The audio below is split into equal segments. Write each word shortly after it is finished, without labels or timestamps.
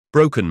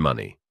Broken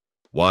Money: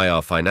 Why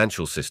Our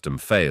Financial System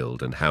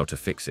Failed and How to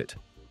Fix It.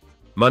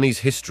 Money's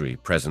History,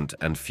 Present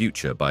and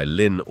Future by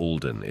Lyn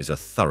Alden is a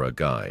thorough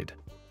guide.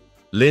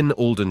 Lyn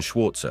Alden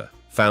Schwarzer,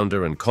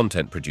 founder and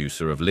content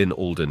producer of Lyn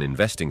Alden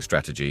Investing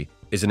Strategy,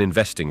 is an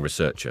investing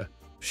researcher.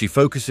 She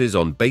focuses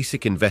on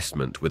basic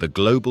investment with a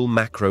global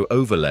macro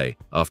overlay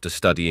after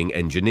studying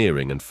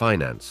engineering and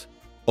finance.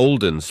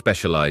 Alden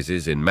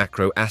specializes in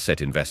macro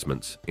asset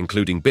investments,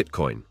 including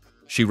Bitcoin.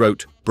 She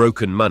wrote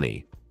Broken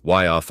Money: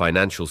 Why Our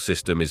Financial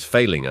System is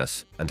Failing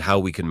Us and How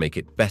We Can Make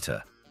It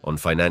Better on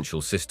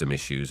financial system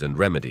issues and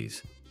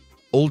remedies.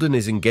 Alden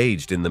is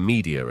engaged in the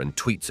media and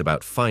tweets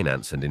about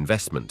finance and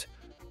investment.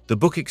 The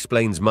book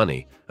explains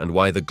money and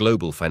why the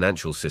global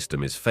financial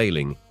system is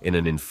failing in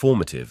an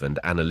informative and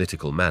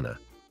analytical manner.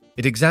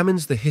 It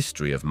examines the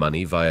history of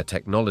money via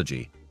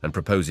technology and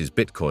proposes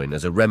Bitcoin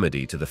as a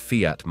remedy to the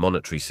fiat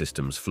monetary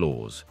system's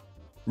flaws.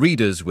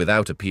 Readers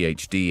without a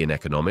PhD in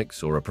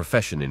economics or a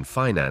profession in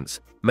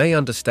finance may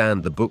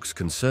understand the book's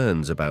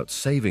concerns about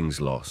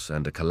savings loss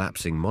and a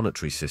collapsing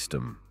monetary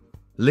system.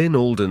 Lyn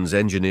Alden's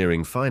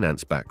engineering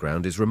finance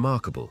background is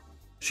remarkable.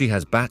 She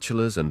has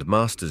bachelor's and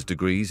master's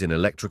degrees in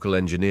electrical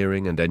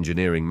engineering and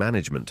engineering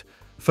management,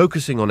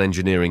 focusing on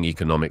engineering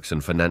economics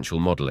and financial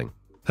modeling.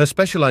 Her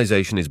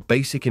specialization is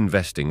basic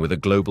investing with a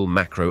global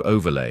macro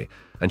overlay,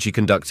 and she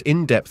conducts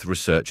in-depth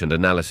research and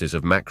analysis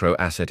of macro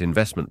asset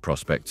investment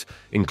prospects,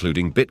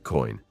 including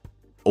Bitcoin.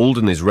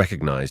 Alden is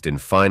recognized in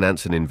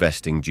finance and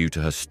investing due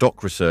to her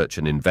stock research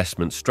and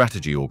investment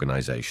strategy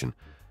organization,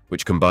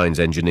 which combines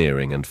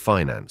engineering and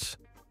finance.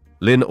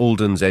 Lyn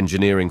Alden's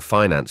engineering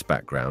finance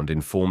background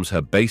informs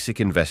her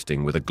basic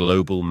investing with a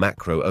global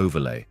macro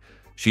overlay.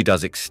 She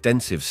does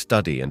extensive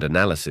study and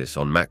analysis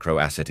on macro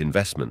asset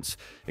investments,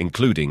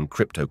 including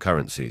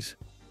cryptocurrencies.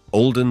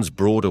 Alden's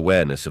broad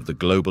awareness of the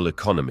global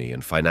economy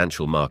and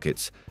financial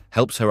markets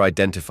helps her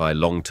identify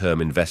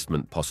long-term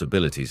investment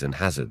possibilities and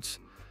hazards.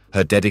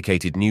 Her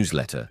dedicated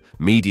newsletter,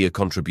 media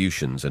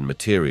contributions, and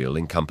material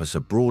encompass a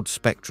broad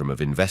spectrum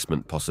of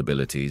investment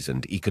possibilities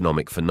and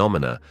economic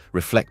phenomena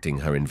reflecting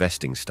her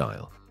investing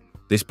style.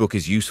 This book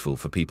is useful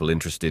for people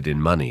interested in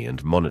money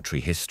and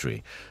monetary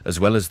history, as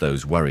well as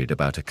those worried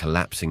about a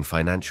collapsing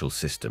financial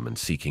system and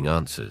seeking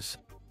answers.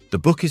 The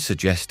book is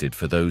suggested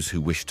for those who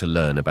wish to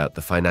learn about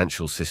the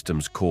financial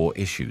system's core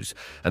issues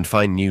and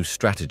find new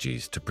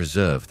strategies to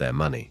preserve their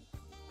money.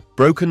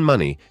 Broken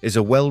Money is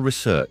a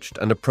well-researched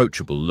and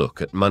approachable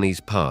look at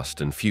money's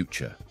past and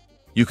future.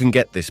 You can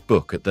get this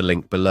book at the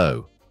link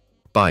below.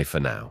 Bye for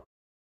now.